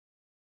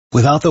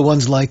Without the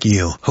ones like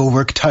you, who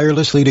work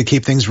tirelessly to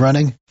keep things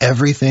running,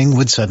 everything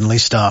would suddenly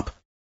stop.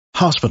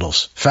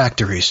 Hospitals,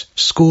 factories,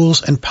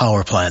 schools, and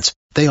power plants,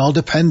 they all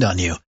depend on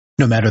you.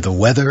 No matter the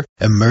weather,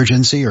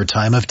 emergency, or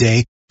time of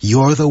day,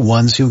 you're the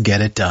ones who get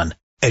it done.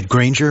 At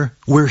Grainger,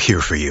 we're here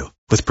for you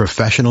with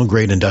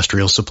professional-grade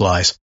industrial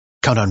supplies.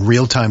 Count on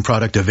real-time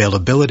product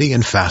availability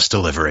and fast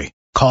delivery.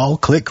 Call,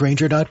 click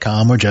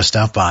Grainger.com, or just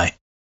stop by.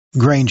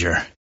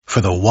 Grainger, for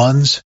the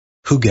ones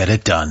who get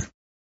it done.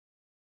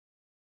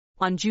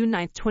 On June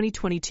 9,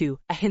 2022,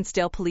 a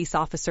Hinsdale police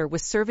officer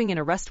was serving an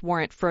arrest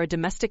warrant for a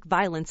domestic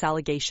violence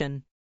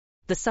allegation.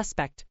 The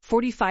suspect,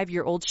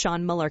 45-year-old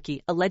Shawn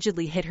Mullarkey,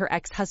 allegedly hit her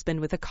ex-husband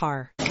with a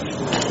car.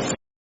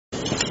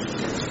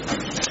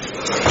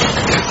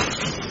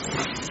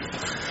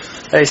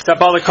 Hey, step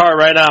out of the car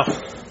right now.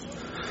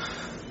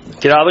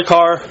 Get out of the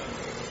car.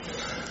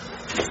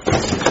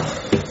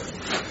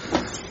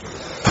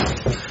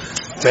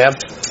 Ma'am,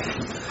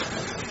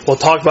 we'll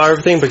talk about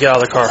everything, but get out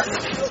of the car.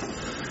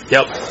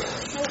 Yep.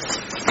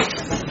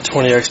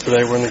 20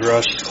 expedite, we're in the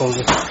garage, she's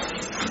closing.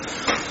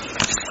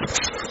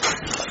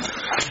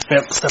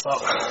 Yep, step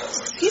out.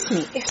 Excuse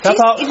me. Step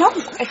out. No,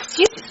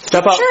 excuse me.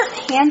 Step out. Get your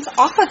hands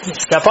off of me.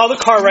 Step out of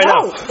the car right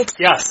No. now.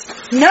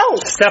 Yes. No.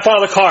 Step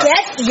out of the car.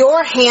 Get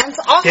your hands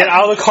off Get of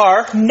out of the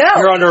car. No.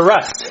 You're under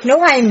arrest. No,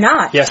 I am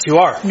not. Yes, you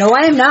are. No,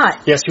 I am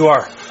not. Yes, you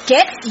are.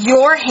 Get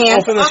your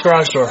hands Open this off.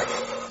 garage door.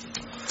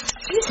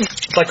 Excuse me.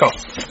 Let go.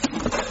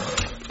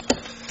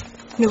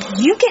 No,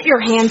 you get your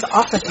hands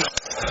off of me.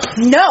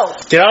 No.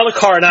 Get out of the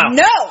car now.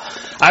 No.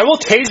 I will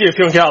tase you if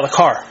you don't get out of the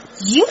car.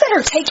 You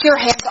better take your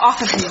hands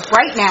off of me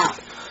right now.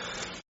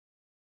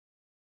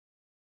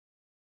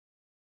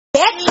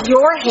 Get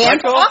your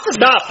hands off of me.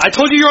 Stop. I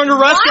told you you're under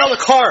arrest. Get out of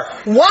the car.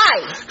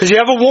 Why? Because you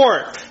have a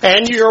warrant.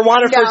 And you're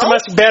wanted for No.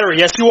 domestic battery.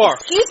 Yes, you are.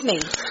 Excuse me.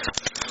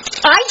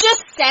 I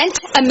just sent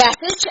a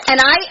message and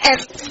I am...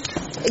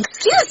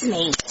 Excuse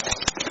me.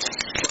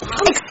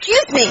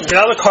 Excuse me. Get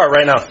out of the car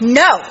right now.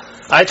 No.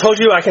 I told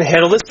you I can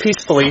handle this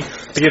peacefully,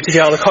 but you have to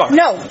get out of the car.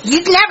 No,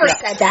 you've never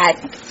said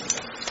that.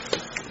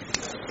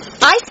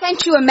 I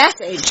sent you a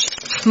message.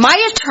 My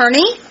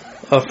attorney...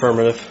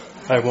 Affirmative.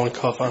 I have one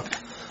cuff on.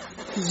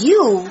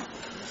 You...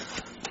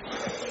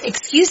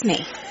 Excuse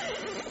me.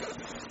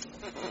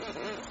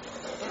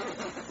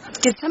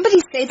 Did somebody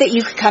say that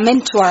you could come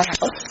into our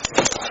house?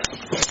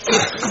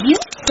 You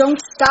don't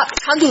stop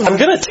tugging I'm me.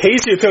 going to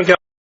tase you if you don't get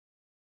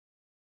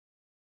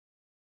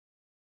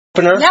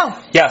opener. No.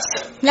 Yes.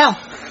 No.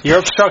 You're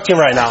obstructing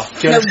right now. Do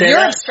you No, understand you're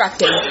that?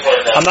 obstructing.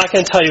 I'm not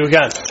going to tell you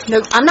again.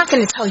 No, I'm not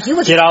going to tell you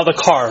again. Get out of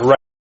the car right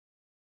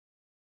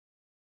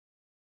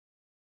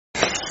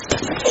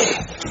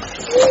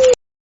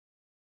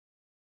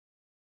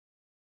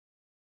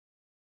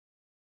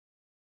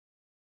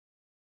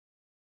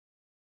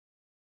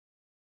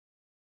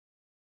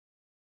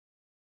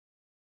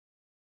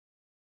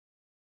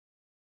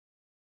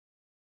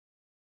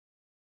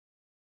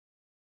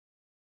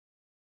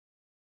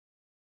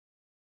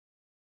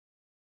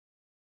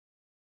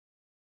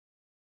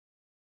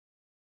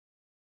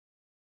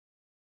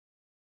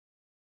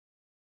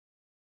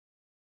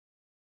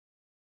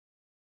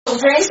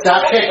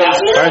Stop kicking.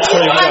 You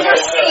don't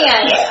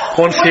understand.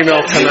 One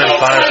female,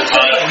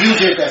 1095. You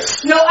did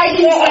this. No, I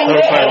didn't.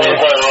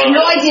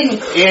 No, I didn't.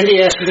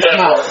 Andy asked you to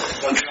come out.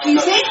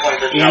 Excuse me?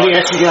 Andy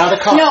asked you to get out of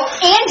the car. No,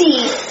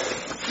 Andy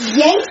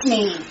yanked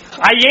me.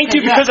 I yanked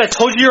you because I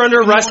told you you're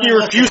under arrest and you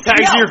refused to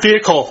exit your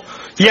vehicle.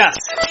 Yes.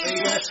 Are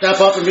you going to step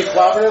up and be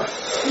cooperative?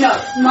 No,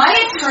 my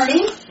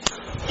attorney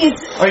is...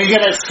 Are you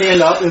going to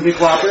stand up and be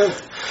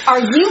cooperative? Are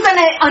you going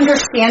to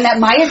understand that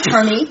my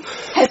attorney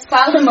has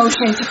filed a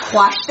motion to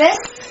quash this?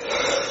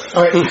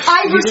 All right. You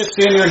just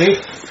stand your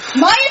knee.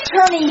 My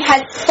attorney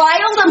has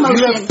filed a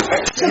motion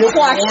to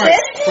quash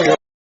this.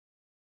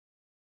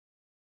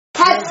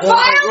 Has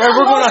filed We're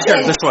a going out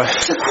here, motion this way.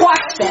 to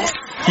quash this.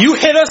 You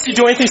hit us, you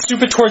do anything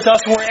stupid towards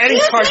us, and we're adding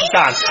charges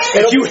on.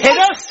 If you hit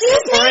us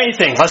or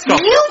anything, let's go.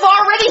 You've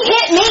already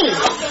hit me.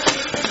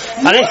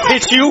 I didn't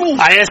hit you.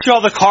 I asked you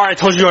out of the car. I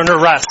told you you're under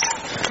arrest.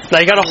 Now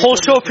you got a whole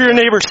show for your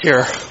neighbors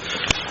here.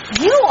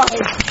 You are a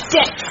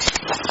dick.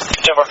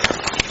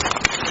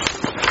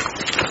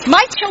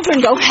 My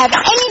children don't have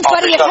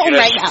anybody at home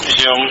right now.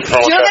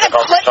 You're going to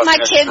put my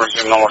kids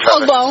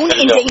alone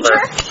in danger?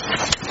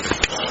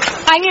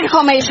 I need to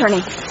call my attorney.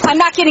 I'm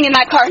not getting in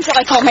that car until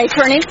I call my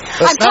attorney.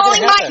 I'm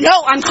calling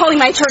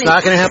my attorney. It's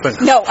not going to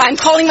happen. No, I'm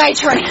calling my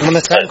attorney. Right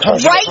now. I'm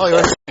calling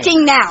my attorney.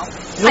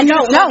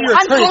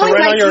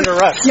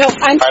 No,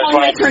 I'm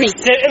calling my attorney.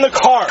 Get in the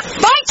car.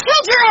 My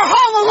children are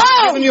home alone.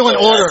 I'm giving you an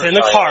order. In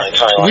the car.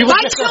 We will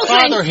My get your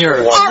children father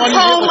here. are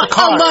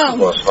home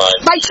alone.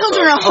 My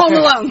children are home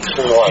alone.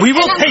 We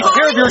will take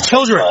care of your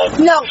children.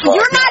 No,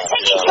 you're not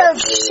taking care of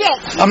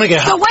shit. I'm going to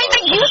get The help. way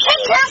that you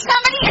take care of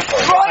somebody is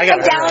throwing them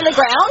down on the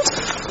ground.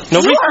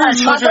 Nobody You are threw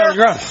a children on the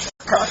ground.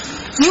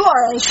 You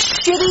are a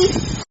shitty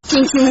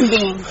fucking human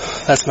being.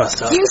 That's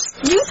messed up. You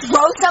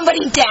throw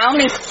somebody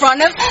down in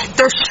front of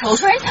their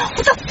children?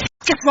 What the f***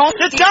 is wrong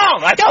with Sit you?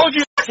 down. I told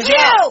you. Fuck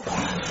you!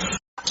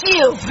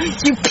 You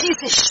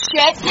piece of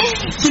shit.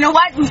 You know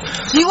what?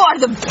 You are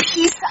the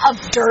piece of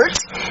dirt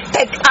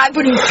that I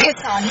wouldn't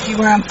piss on if you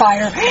were on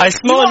fire. I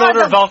smell an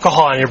odor of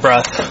alcohol on your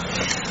breath.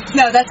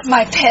 No, that's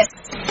my piss.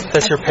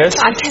 That's your piss?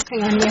 I'm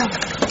pissing on you.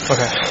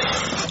 Okay.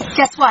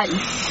 Guess what?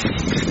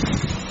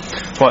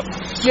 What?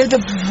 You're the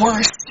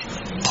worst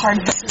part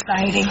of the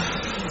society.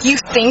 You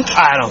think?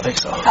 I don't think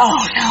so. Oh, no,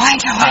 I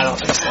know. I don't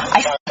think so.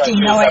 I fucking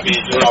know it.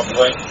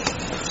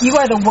 You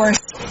are the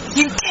worst.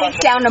 You take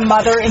down a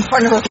mother in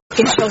front of her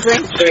fucking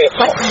children,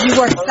 but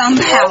you are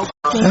somehow...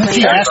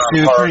 He asked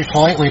you pretty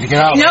politely to get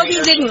out. No, he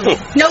didn't.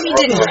 No, he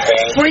didn't.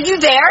 Were you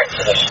there?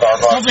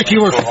 Sounds like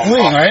you were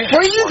fleeing, right?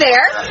 Were you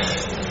there?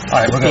 All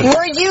right, we're good.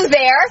 Were you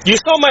there? You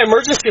saw my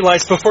emergency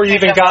lights before you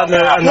even got in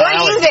the alley. Were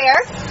you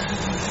there?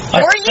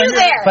 Were you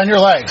there? Bend your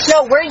legs.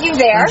 No, were you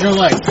there? Bend your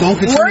legs. Don't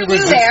continue. Were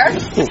you there?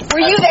 Were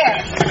you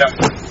there?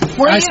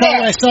 Were you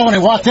there? I saw when I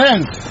walked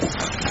in.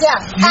 Yeah.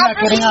 You're not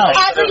getting out.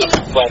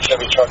 Black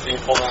Chevy truck that you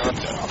pulled over.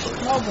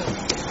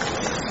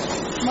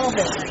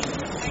 Mobile.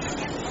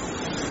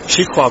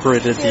 She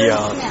cooperated the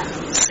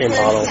same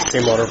bottle,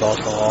 same odor of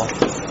alcohol.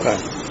 Okay.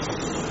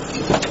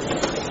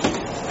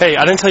 Hey,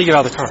 I didn't tell you to get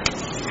out of the car.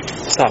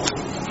 Stop. Do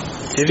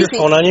you have your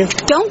phone on you?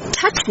 Don't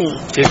touch me. Do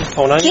you have your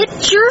phone on you?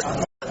 Get your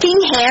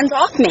fucking hands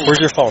off me. Where's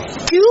your phone?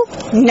 Do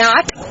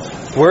not.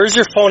 Where's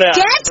your phone at?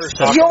 Get do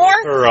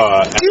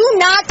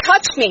not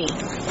touch me.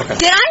 Okay.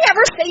 Did I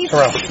ever say you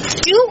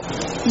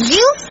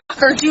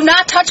fucker, do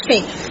not touch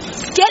me.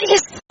 Get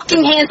his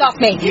fucking hands off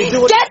me. Get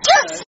your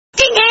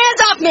fucking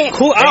hands off me.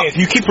 Cool out. Hey, if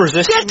you keep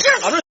resisting, I'm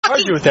going to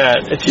charge you with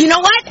that. You know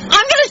what? I'm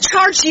going to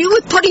charge you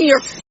with putting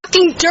your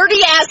fucking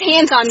dirty ass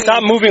hands on me.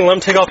 Stop moving. Let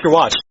him take off your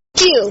watch.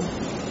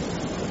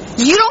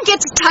 You don't get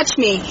to touch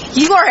me.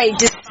 You are a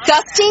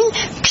disgusting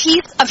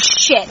piece of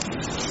shit.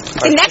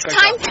 The next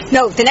time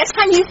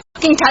you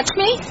fucking touch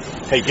me...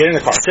 Hey, get in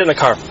the car. Sit in the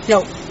car.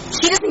 No,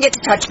 he doesn't get to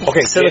touch me.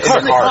 Okay, sit in the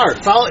car.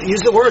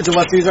 Use the words of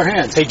what these are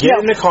hands. Hey, get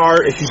in the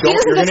car. If you don't,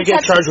 you're going to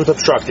get charged with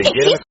obstructing. If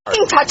he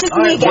fucking touches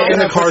me again... Get in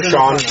the car,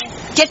 Shawn.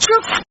 Get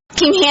your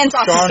fucking hands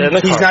off me. Shawn,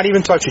 he's not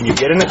even touching you.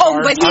 Get in the car.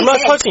 Oh, but I'm not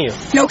touching you.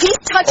 No, he's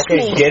touched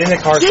me. Get in the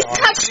car, He's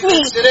touched me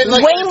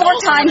way more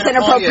times than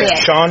appropriate.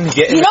 Shawn,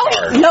 get in the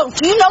car.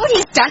 Do you know what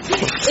he's done?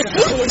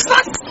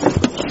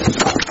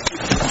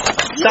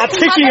 Stop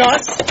kicking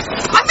us.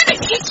 I'm going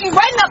to kick you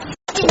right in the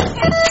fucking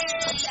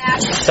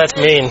face. That's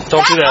mean.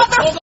 Don't do that.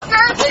 Motherfucker.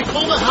 Hey,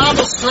 pull the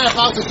handle strap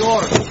out the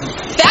door.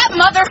 That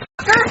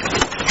motherfucker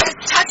has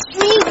touched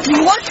me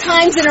more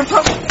times than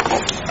appropriate. Do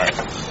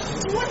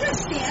you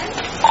understand?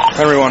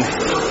 Everyone.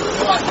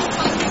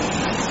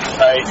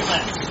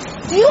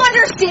 Do you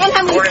understand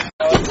how many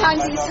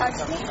times he's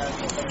touched me?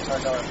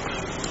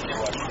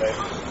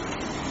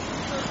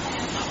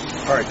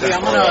 Alright, we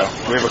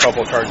have a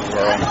couple of charges of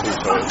our own too,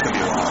 so it's going to be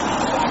a lot.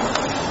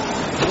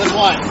 Then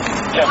what?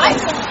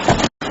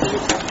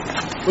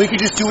 We could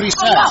just do what he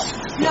says.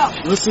 No.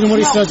 Listen to what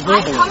he says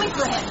verbally. I'm coming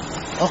for him.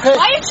 Okay.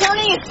 My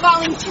attorney is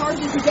filing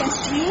charges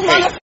against you,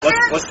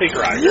 motherfucker. Let's take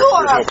her out. You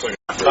are a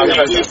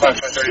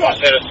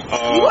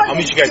I'll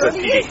meet you guys at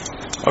PD.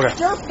 Okay.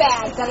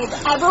 dirtbag that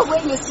I've ever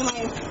witnessed in my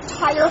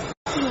entire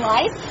fucking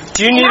life.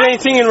 Do you need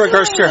anything in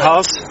regards to your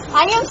house?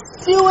 I am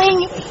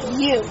suing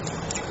you.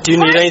 Do you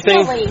need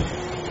anything?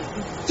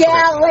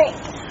 Galley.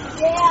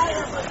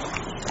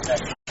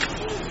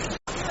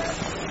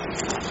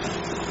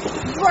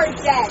 You are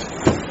dead.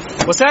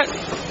 What's that?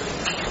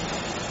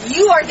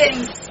 You are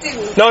getting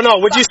sued. No,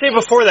 what'd you say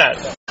before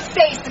that?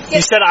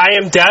 You said I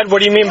am dead? What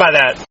do you mean by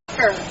that?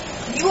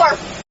 You are...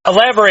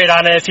 Elaborate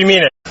on it if you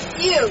mean it.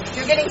 You're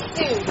getting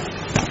sued.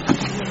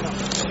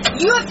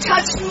 You have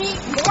touched me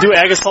more... Do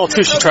Agasol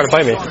too, she tried to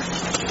bite me. Way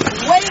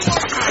more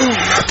times.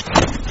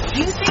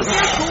 You think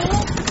you're cool?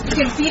 You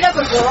can beat up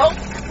a girl?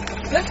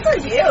 Good for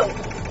you.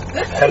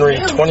 Good for Henry,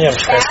 you. 20, I'm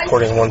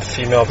transporting one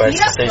female by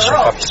station.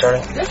 Copy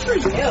starting. Good for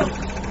you.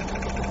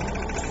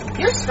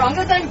 You're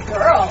stronger than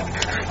girl.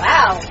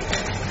 Wow.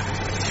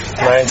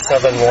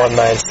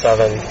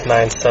 97197.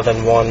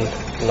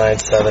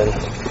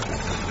 97197.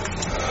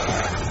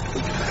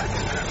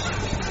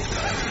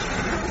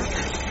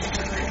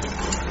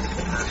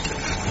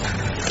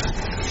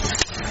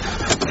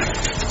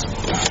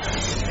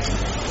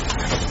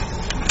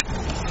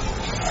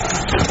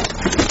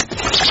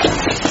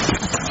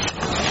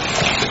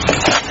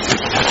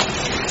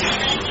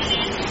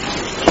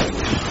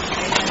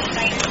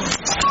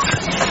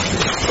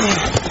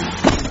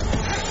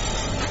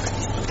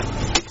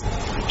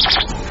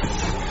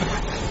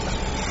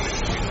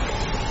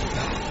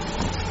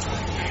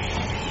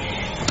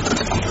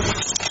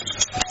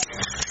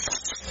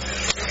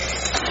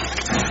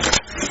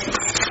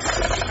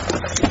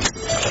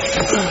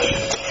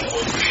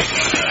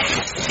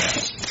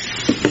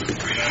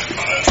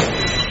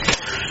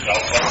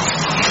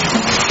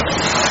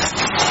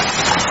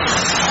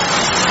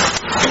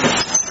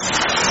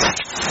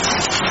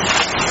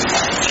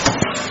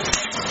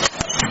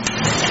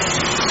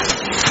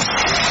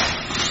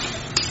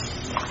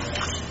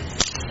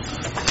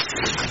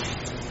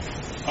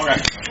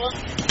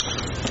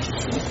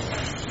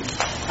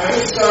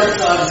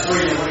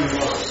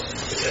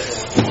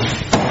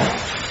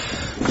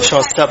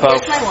 Shawn, step out.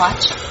 Where's my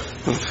watch?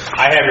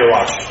 I have your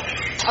watch.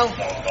 Oh,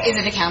 is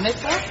it accounted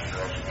for?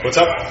 What's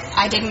up?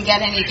 I didn't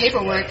get any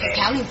paperwork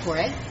accounting for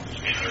it.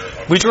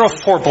 We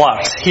drove 4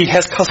 blocks. He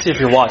has custody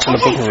of your watch in the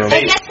booking room.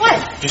 And guess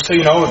what? Just so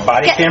you know, with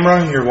body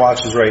camera, your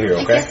watch is right here,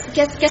 okay?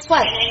 Guess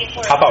what?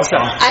 How about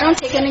Shawn? I don't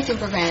take anything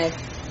for granted.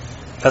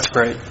 That's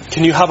great.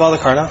 Can you hop out of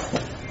the car now?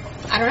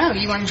 I don't know.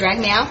 You want to drag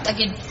me out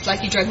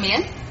like you drug me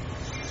in? No,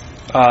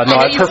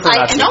 I prefer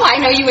not to. No, I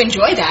know you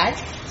enjoy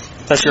that.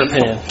 That's your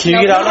opinion. Can you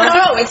get out now?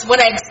 No, it's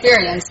what I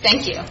experienced.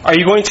 Thank you. Are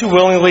you going to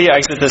willingly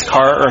exit this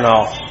car or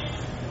no?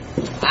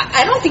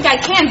 I don't think I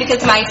can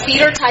because my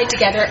feet are tied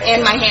together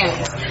and my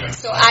hands.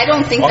 So I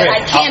don't think that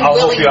I can I'll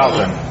willingly. help you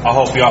out then.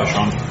 I'll help you out,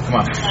 Shawn. Come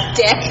on.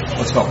 Dick.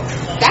 Let's go.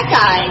 That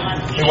guy.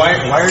 Hey,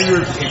 why are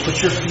you... Hey,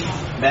 put your feet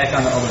back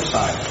on the other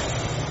side.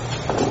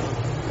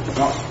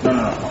 No.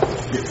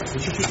 Here, put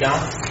your feet down.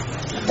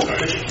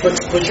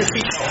 Put your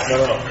feet down.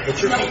 No.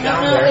 Put your feet down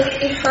there.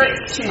 It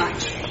hurts too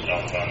much.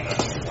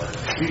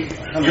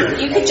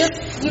 You could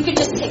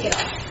just take it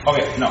off.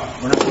 Okay, no.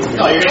 We're not...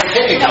 No, you're not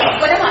kidding. No,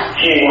 what am I?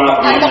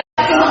 I'm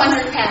fucking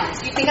 100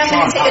 pounds. You think I'm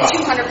going to take a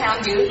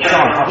 200-pound dude?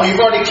 Well, you've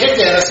already kicked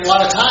at us a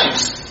lot of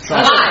times.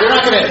 Why? You're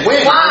not going to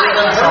win. Why? You're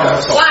going to hurt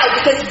us. Why?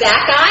 Because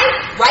that guy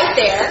right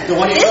there. The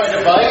one you tried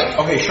to bite?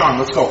 Okay, Shawn,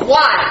 let's go.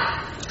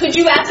 Why? Could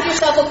you ask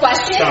yourself a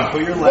question? Shawn,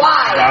 put your legs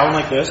down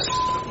like this.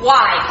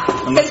 Why?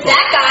 Because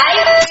that guy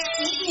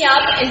beat me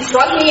up and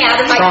drug me out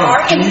of my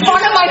car in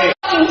front of my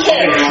fucking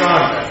kids.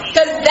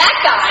 Because that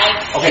guy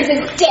is a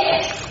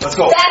dick. Let's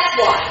go. That's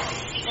why.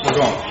 We're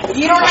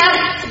going. You don't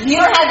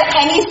have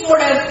any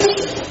sort of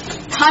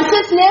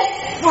consciousness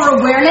or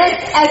awareness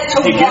as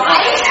to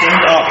why.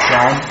 Stand up,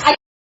 Shawn.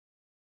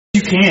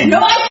 You can. No,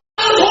 I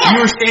can't.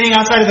 You were standing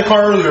outside of the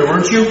car earlier,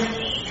 weren't you?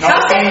 Now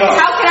stand up.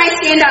 How can I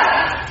stand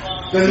up?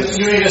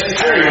 You need a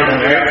security order,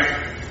 right?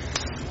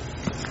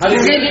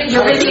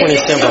 You're really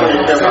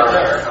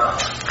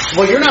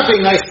Well, you're not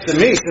being nice to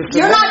me.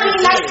 You're not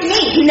being nice to me.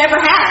 You never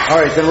have.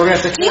 All right, then we're going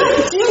to have to... Do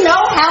you know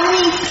how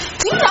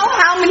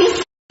many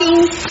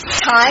fucking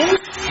times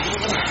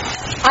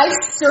I've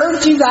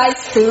served you guys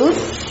food?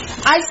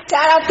 I've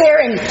sat out there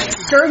and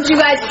served you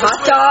guys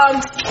hot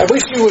dogs. I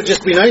wish you would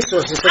just be nice to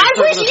us. I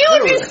wish you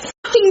would be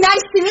fucking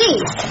nice to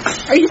me.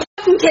 Are you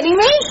fucking kidding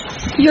me?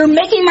 You're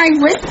making my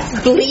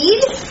wrists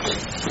bleed?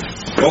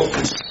 Well,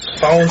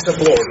 following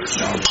simple orders,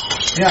 Shawn.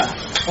 Yeah,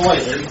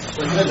 politely,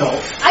 like an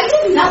adult. I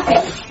did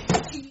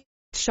nothing.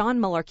 Shawn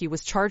Mullarkey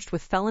was charged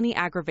with felony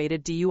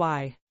aggravated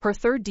DUI, her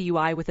 3rd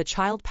DUI with a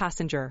child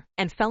passenger,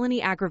 and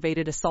felony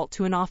aggravated assault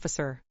to an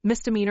officer,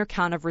 misdemeanor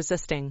count of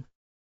resisting.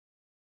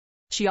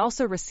 She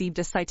also received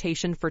a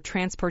citation for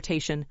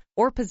transportation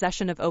or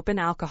possession of open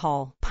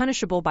alcohol,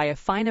 punishable by a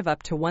fine of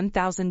up to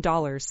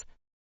 $1,000.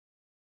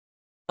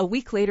 A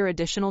week later,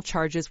 additional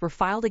charges were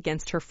filed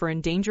against her for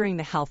endangering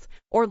the health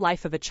or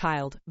life of a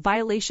child,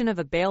 violation of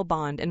a bail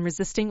bond, and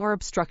resisting or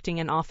obstructing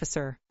an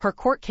officer. Her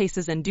court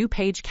cases in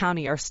DuPage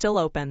County are still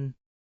open.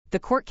 The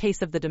court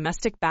case of the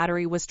domestic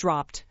battery was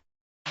dropped.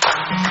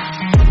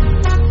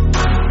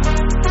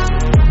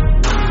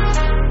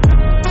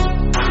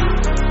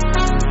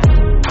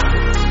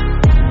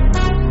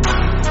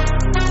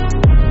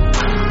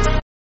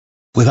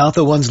 Without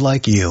the ones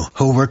like you,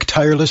 who work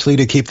tirelessly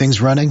to keep things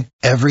running,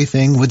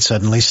 everything would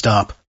suddenly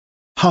stop.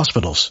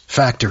 Hospitals,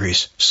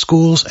 factories,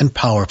 schools, and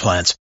power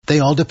plants, they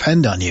all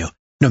depend on you.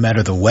 No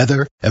matter the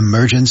weather,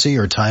 emergency,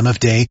 or time of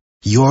day,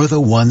 you're the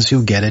ones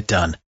who get it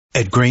done.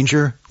 At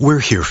Grainger, we're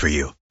here for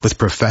you with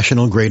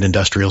professional-grade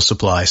industrial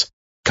supplies.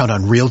 Count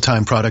on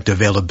real-time product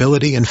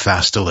availability and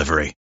fast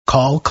delivery.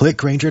 Call, click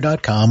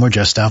Grainger.com, or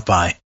just stop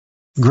by.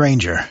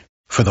 Grainger,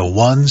 for the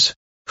ones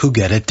who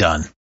get it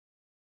done.